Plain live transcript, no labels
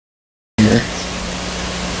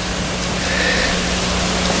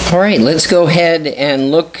All right, let's go ahead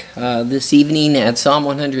and look this evening at Psalm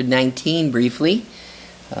 119 briefly.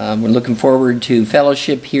 We're looking forward to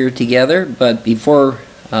fellowship here together, but before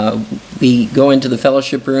we go into the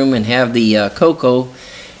fellowship room and have the cocoa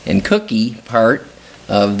and cookie part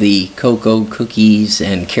of the cocoa, cookies,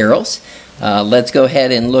 and carols, let's go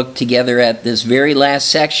ahead and look together at this very last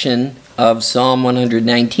section of Psalm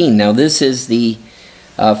 119. Now, this is the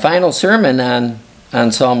final sermon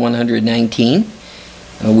on Psalm 119.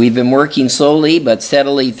 We've been working slowly but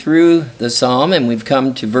steadily through the psalm, and we've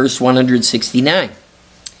come to verse 169.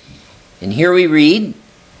 And here we read,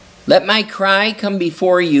 "Let my cry come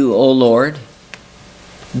before you, O Lord.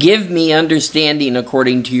 Give me understanding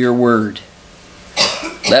according to your word.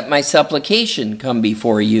 Let my supplication come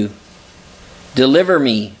before you. Deliver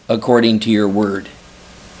me according to your word.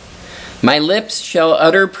 My lips shall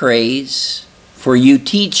utter praise, for you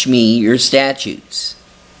teach me your statutes.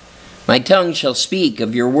 My tongue shall speak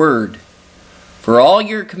of your word, for all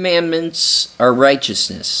your commandments are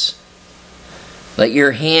righteousness. Let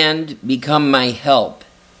your hand become my help,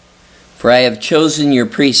 for I have chosen your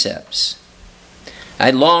precepts. I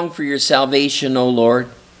long for your salvation, O Lord,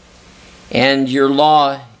 and your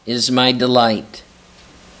law is my delight.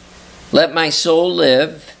 Let my soul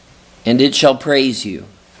live, and it shall praise you,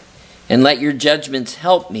 and let your judgments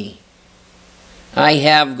help me. I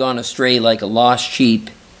have gone astray like a lost sheep.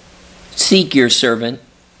 Seek your servant,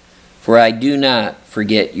 for I do not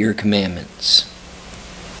forget your commandments."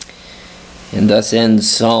 And thus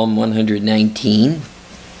ends Psalm 119.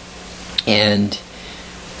 And,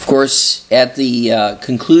 of course, at the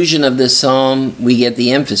conclusion of this psalm, we get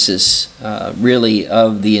the emphasis, really,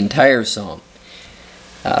 of the entire psalm.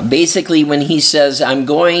 Basically, when he says, "I'm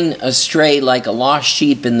going astray like a lost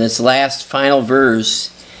sheep" in this last final verse,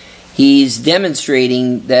 he's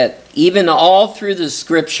demonstrating that even all through the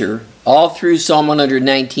scripture, all through Psalm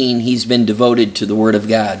 119, he's been devoted to the Word of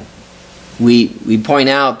God. We point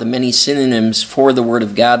out the many synonyms for the Word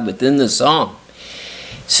of God within the psalm.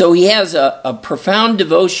 So he has a profound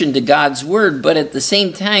devotion to God's Word, but at the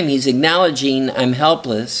same time he's acknowledging, I'm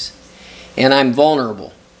helpless and I'm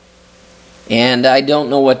vulnerable. And I don't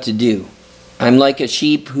know what to do. I'm like a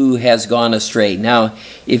sheep who has gone astray. Now,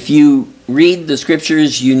 if you read the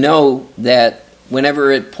scriptures, you know that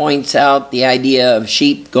whenever it points out the idea of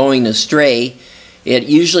sheep going astray, it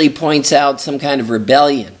usually points out some kind of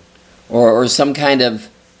rebellion or some kind of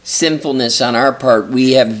sinfulness on our part.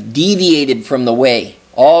 We have deviated from the way.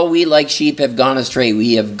 All we like sheep have gone astray.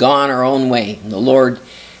 We have gone our own way. And the Lord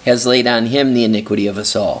has laid on him the iniquity of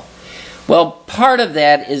us all. Well, part of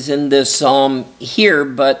that is in this psalm here,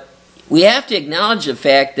 but we have to acknowledge the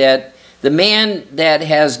fact that the man that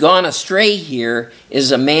has gone astray here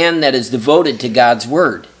is a man that is devoted to God's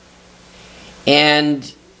word. And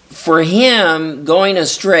for him, going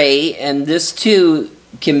astray, and this too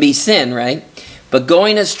can be sin, right? But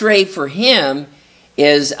going astray for him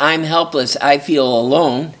is, I'm helpless, I feel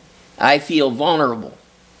alone, I feel vulnerable.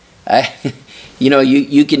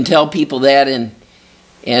 You can tell people that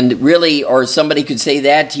and really, or somebody could say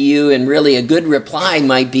that to you, and really a good reply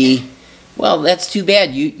might be, well, that's too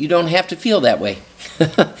bad. You don't have to feel that way.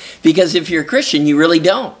 Because if you're a Christian, you really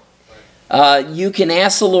don't. You can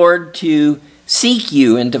ask the Lord to seek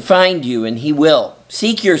you and to find you, and he will.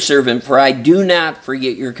 Seek your servant, for I do not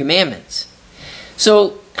forget your commandments.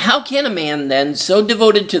 So how can a man then, so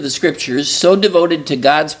devoted to the scriptures, so devoted to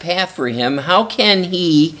God's path for him, how can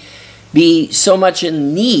he be so much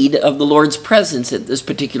in need of the Lord's presence at this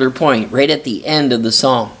particular point, right at the end of the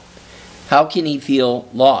psalm? How can he feel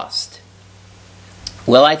lost?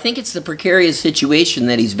 Well, I think it's the precarious situation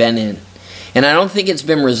that he's been in. And I don't think it's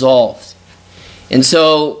been resolved. And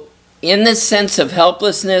so, in this sense of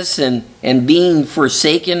helplessness and being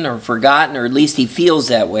forsaken or forgotten, or at least he feels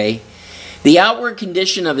that way, the outward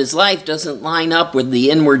condition of his life doesn't line up with the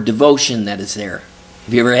inward devotion that is there.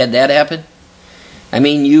 Have you ever had that happen? I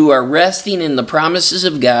mean, you are resting in the promises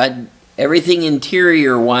of God. Everything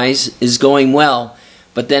interior-wise is going well,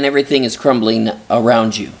 but then everything is crumbling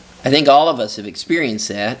around you. I think all of us have experienced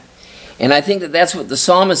that. And I think that that's what the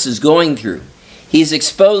psalmist is going through. He's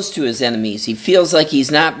exposed to his enemies. He feels like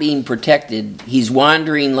he's not being protected. He's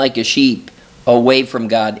wandering like a sheep away from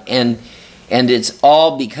God. And it's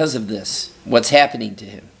all because of this, what's happening to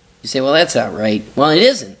him. You say, well, that's not right. Well, it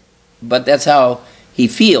isn't. But that's how he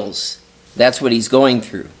feels. That's what he's going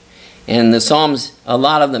through. And the Psalms, a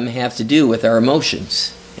lot of them have to do with our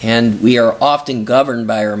emotions. And we are often governed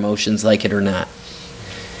by our emotions, like it or not.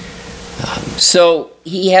 So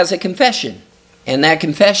he has a confession, and that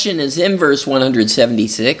confession is in verse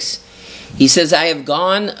 176. He says, I have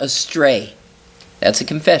gone astray. That's a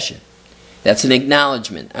confession. That's an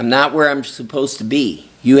acknowledgement. I'm not where I'm supposed to be.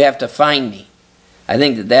 You have to find me. I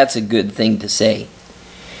think that that's a good thing to say.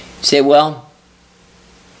 You say, well,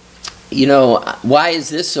 you know, why is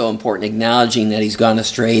this so important, acknowledging that he's gone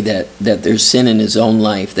astray, that there's sin in his own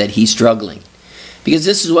life, that he's struggling? Because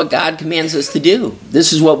this is what God commands us to do.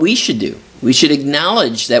 This is what we should do. We should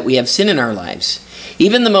acknowledge that we have sin in our lives.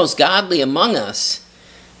 Even the most godly among us,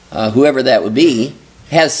 whoever that would be,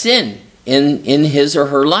 has sin in his or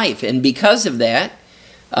her life. And because of that,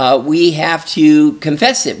 we have to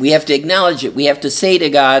confess it. We have to acknowledge it. We have to say to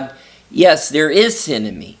God, yes, there is sin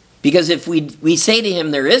in me. Because if we say to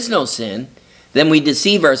him there is no sin, then we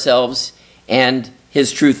deceive ourselves and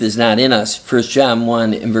his truth is not in us. 1 John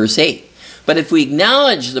 1 and verse 8. But if we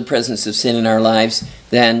acknowledge the presence of sin in our lives,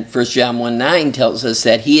 then 1 John 1:9 tells us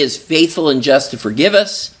that he is faithful and just to forgive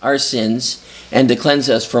us our sins and to cleanse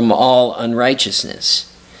us from all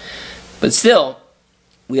unrighteousness. But still,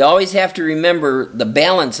 we always have to remember the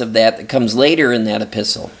balance of that comes later in that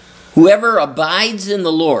epistle. Whoever abides in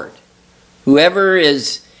the Lord, whoever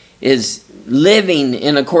is living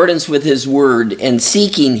in accordance with his word and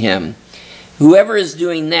seeking him, whoever is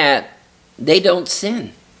doing that, they don't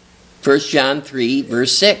sin. 1 John 3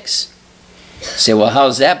 verse 6. You say, well, how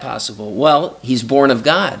is that possible? Well, he's born of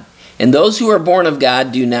God. And those who are born of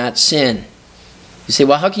God do not sin. You say,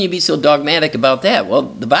 well, how can you be so dogmatic about that? Well,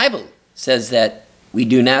 the Bible says that we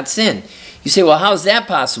do not sin. You say, well, how is that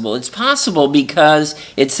possible? It's possible because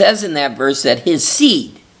it says in that verse that his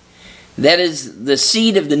seed, that is the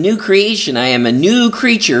seed of the new creation. I am a new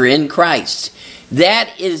creature in Christ.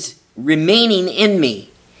 That is remaining in me.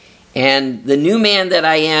 And the new man that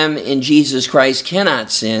I am in Jesus Christ cannot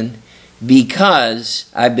sin because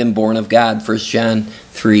I've been born of God. 1 John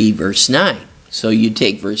 3 verse 9. So you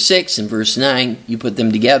take verse 6 and verse 9, you put them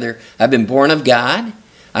together. I've been born of God.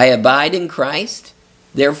 I abide in Christ.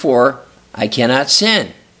 Therefore, I cannot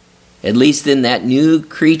sin. At least in that new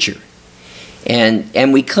creature.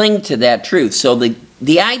 And we cling to that truth. So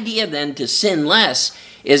the idea then to sin less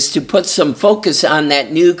is to put some focus on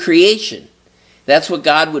that new creation. That's what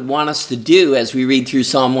God would want us to do as we read through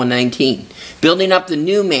Psalm 119. Building up the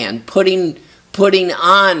new man, putting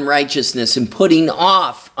on righteousness and putting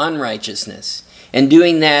off unrighteousness. And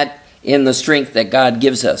doing that in the strength that God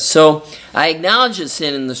gives us. So I acknowledge the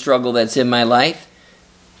sin and the struggle that's in my life.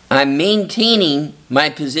 I'm maintaining my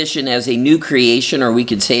position as a new creation, or we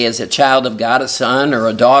could say as a child of God, a son or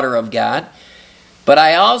a daughter of God. But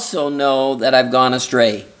I also know that I've gone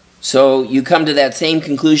astray. So you come to that same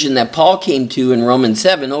conclusion that Paul came to in Romans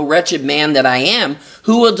 7. O wretched man that I am,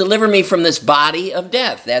 who will deliver me from this body of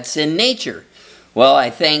death? That's in nature. Well,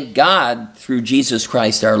 I thank God through Jesus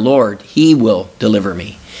Christ our Lord. He will deliver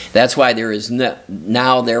me. That's why there is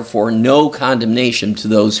now, therefore, no condemnation to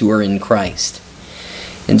those who are in Christ.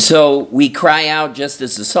 And so we cry out, just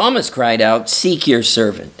as the psalmist cried out, seek your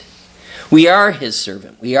servant. We are his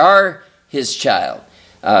servant. We are his child,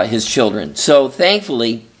 his children. So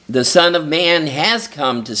thankfully, the Son of Man has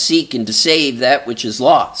come to seek and to save that which is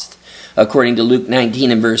lost, according to Luke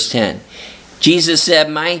 19 and verse 10. Jesus said,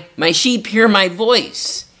 my sheep hear my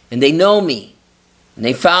voice, and they know me, and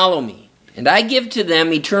they follow me. And I give to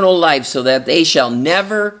them eternal life, so that they shall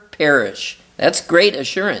never perish. That's great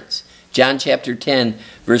assurance. John chapter 10,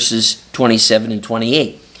 verses 27 and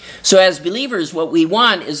 28. So as believers, what we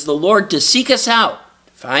want is the Lord to seek us out,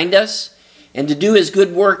 find us, and to do his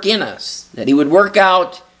good work in us. That he would work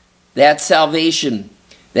out that salvation,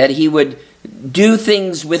 that he would do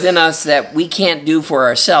things within us that we can't do for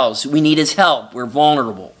ourselves. We need his help. We're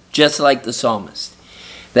vulnerable, just like the psalmist.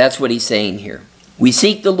 That's what he's saying here. We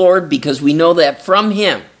seek the Lord because we know that from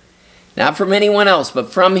him, not from anyone else,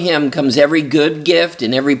 but from him comes every good gift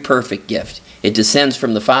and every perfect gift. It descends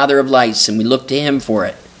from the Father of lights, and we look to him for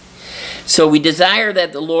it. So we desire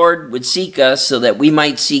that the Lord would seek us so that we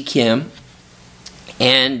might seek him,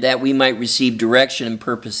 and that we might receive direction and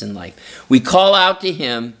purpose in life. We call out to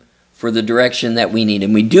him for the direction that we need.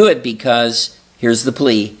 And we do it because, here's the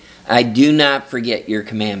plea, I do not forget your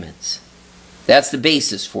commandments. That's the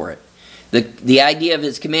basis for it. The idea of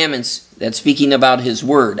his commandments, that's speaking about his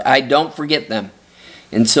word. I don't forget them.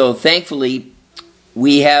 And so thankfully,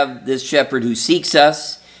 we have this shepherd who seeks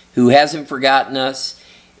us, who hasn't forgotten us.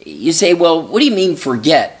 You say, well, what do you mean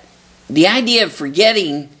forget? The idea of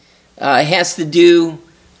forgetting has to do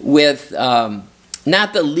with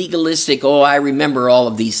not the legalistic, oh, I remember all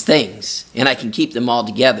of these things, and I can keep them all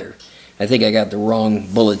together. I think I got the wrong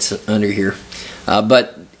bullets under here.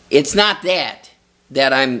 But it's not that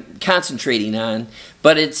I'm concentrating on,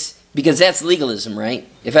 but it's because that's legalism, right?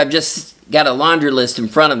 If I've just got a laundry list in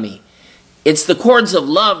front of me, it's the cords of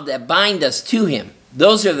love that bind us to him.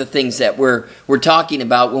 Those are the things that we're talking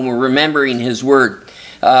about when we're remembering his word.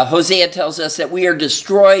 Hosea tells us that we are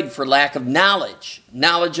destroyed for lack of knowledge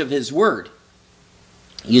of his word.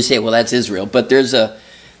 You say, well, that's Israel, but there's a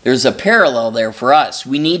parallel there for us.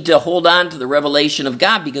 We need to hold on to the revelation of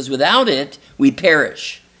God, because without it, we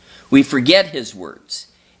perish. We forget his words,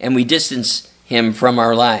 and we distance him from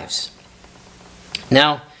our lives.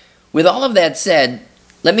 Now, with all of that said,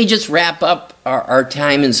 let me just wrap up our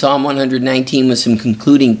time in Psalm 119 with some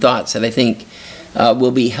concluding thoughts that I think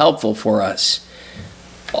will be helpful for us.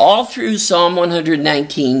 All through Psalm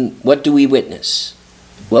 119, what do we witness?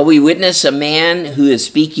 Well, we witness a man who is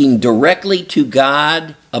speaking directly to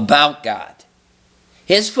God about God.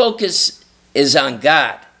 His focus is on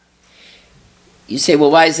God. You say,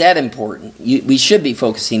 well, why is that important? We should be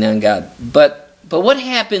focusing on God. But what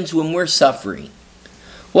happens when we're suffering?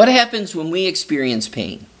 What happens when we experience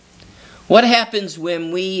pain? What happens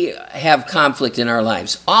when we have conflict in our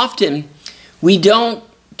lives? Often, we don't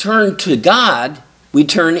turn to God, we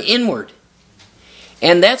turn inward.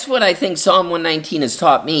 And that's what I think Psalm 119 has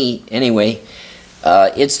taught me anyway.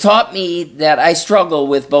 It's taught me that I struggle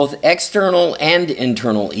with both external and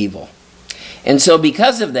internal evil. And so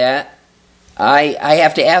because of that, I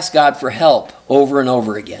have to ask God for help over and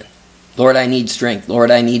over again. Lord, I need strength.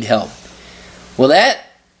 Lord, I need help. Well, that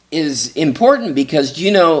is important because,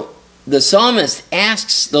 you know, the psalmist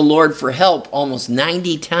asks the Lord for help almost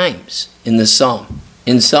 90 times in the psalm.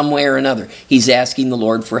 In some way or another, he's asking the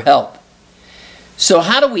Lord for help. So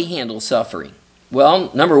how do we handle suffering?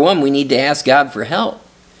 Well, number one, we need to ask God for help.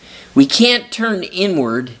 We can't turn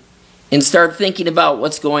inward and start thinking about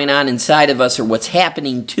what's going on inside of us or what's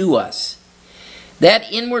happening to us.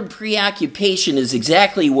 That inward preoccupation is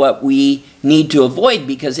exactly what we need to avoid,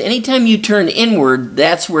 because anytime you turn inward,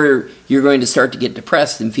 that's where you're going to start to get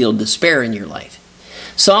depressed and feel despair in your life.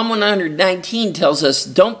 Psalm 119 tells us,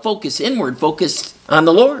 don't focus inward, focus on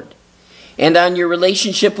the Lord and on your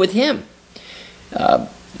relationship with him.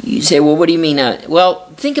 You say, well, what do you mean?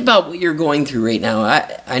 Well, think about what you're going through right now.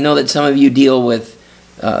 I know that some of you deal with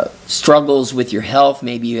struggles with your health.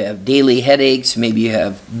 Maybe you have daily headaches. Maybe you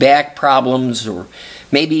have back problems, or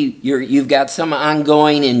maybe you've got some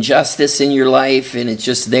ongoing injustice in your life and it's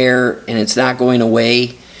just there and it's not going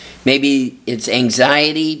away. Maybe it's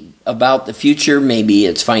anxiety about the future. Maybe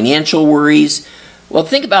it's financial worries. Well,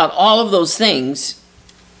 think about all of those things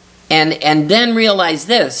and then realize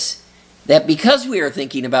this, that because we are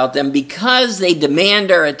thinking about them, because they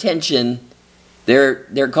demand our attention,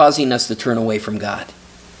 they're causing us to turn away from God.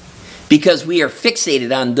 Because we are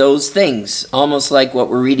fixated on those things, almost like what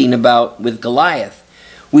we're reading about with Goliath.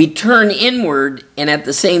 We turn inward and at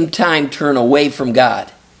the same time turn away from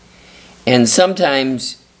God. And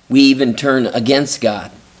sometimes we even turn against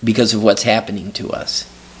God because of what's happening to us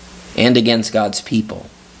and against God's people.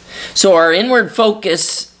 So our inward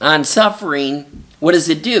focus on suffering, what does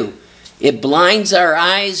it do? It blinds our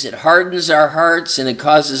eyes, it hardens our hearts, and it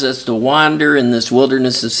causes us to wander in this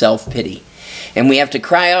wilderness of self-pity. And we have to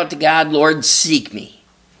cry out to God, Lord, seek me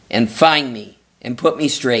and find me and put me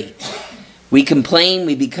straight. We complain,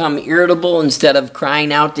 we become irritable instead of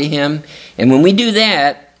crying out to him. And when we do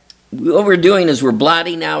that, what we're doing is we're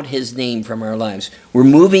blotting out his name from our lives. We're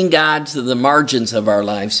moving God to the margins of our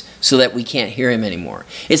lives so that we can't hear him anymore.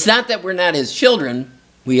 It's not that we're not his children.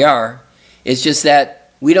 We are. It's just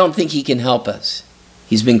that we don't think he can help us.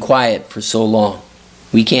 He's been quiet for so long.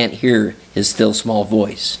 We can't hear his still small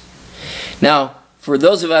voice. Now, for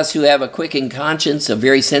those of us who have a quickened conscience, a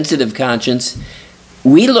very sensitive conscience,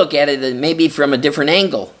 we look at it maybe from a different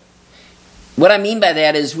angle. What I mean by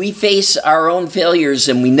that is we face our own failures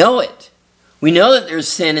and we know it. We know that there's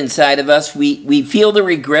sin inside of us. We feel the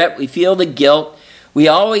regret. We feel the guilt. We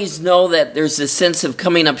always know that there's this sense of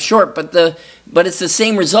coming up short, but it's the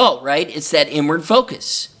same result, right? It's that inward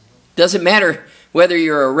focus. Doesn't matter whether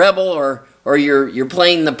you're a rebel or you're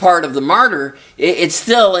playing the part of the martyr. It's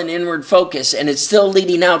still an inward focus, and it's still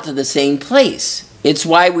leading out to the same place. It's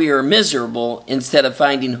why we are miserable instead of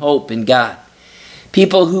finding hope in God.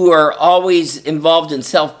 People who are always involved in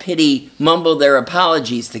self-pity mumble their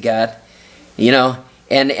apologies to God,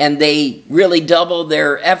 and they really double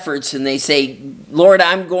their efforts, and they say, Lord,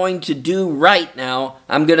 I'm going to do right now.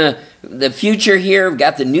 The future here, we've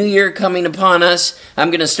got the new year coming upon us. I'm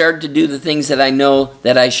going to start to do the things that I know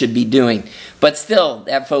that I should be doing. But still,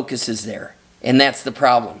 that focus is there, and that's the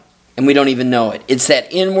problem, and we don't even know it. It's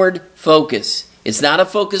that inward focus. It's not a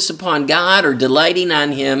focus upon God or delighting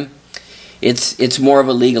on him. It's more of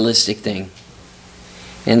a legalistic thing.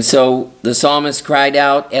 And so the psalmist cried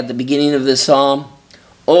out at the beginning of this psalm,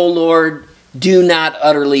 O Lord, do not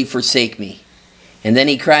utterly forsake me. And then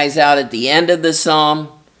he cries out at the end of the psalm,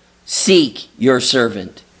 "Seek your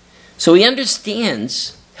servant." So he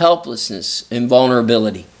understands helplessness and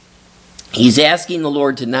vulnerability. He's asking the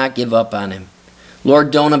Lord to not give up on him.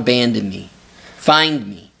 Lord, don't abandon me. Find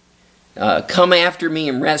me. Come after me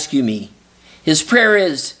and rescue me. His prayer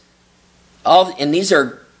is, and these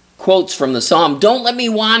are quotes from the psalm, "Don't let me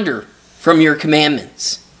wander from your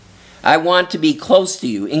commandments. I want to be close to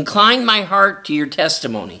you. Incline my heart to your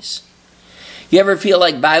testimonies." You ever feel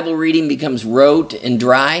like Bible reading becomes rote and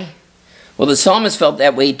dry? Well, the psalmist felt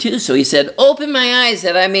that way too. So he said, "Open my eyes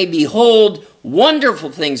that I may behold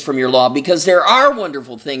wonderful things from your law," because there are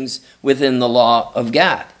wonderful things within the law of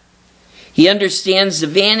God. He understands the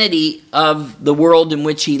vanity of the world in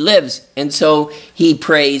which he lives, and so he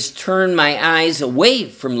prays, "Turn my eyes away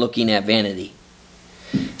from looking at vanity."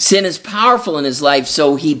 Sin is powerful in his life,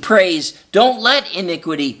 so he prays, "Don't let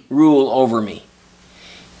iniquity rule over me."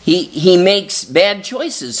 He makes bad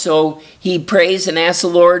choices, so he prays and asks the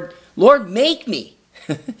Lord, "Lord, make me."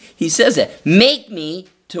 He says that, "Make me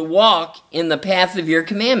to walk in the path of your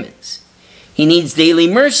commandments." He needs daily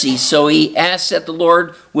mercy, so he asks that the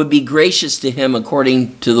Lord would be gracious to him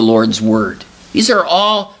according to the Lord's word. These are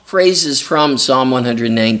all phrases from Psalm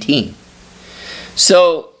 119.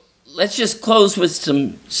 So let's just close with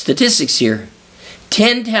some statistics here.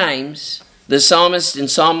 10 times the psalmist in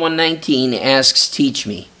Psalm 119 asks, "Teach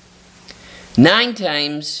me." 9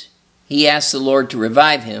 times he asks the Lord to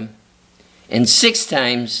revive him. And 6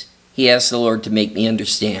 times he asks the Lord to make me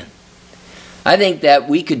understand. I think that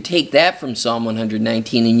we could take that from Psalm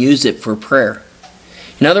 119 and use it for prayer.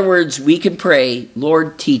 In other words, we could pray,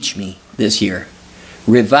 "Lord, teach me this year.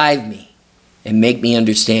 Revive me and make me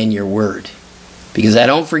understand your word. Because I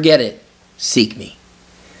don't forget it, seek me."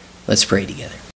 Let's pray together.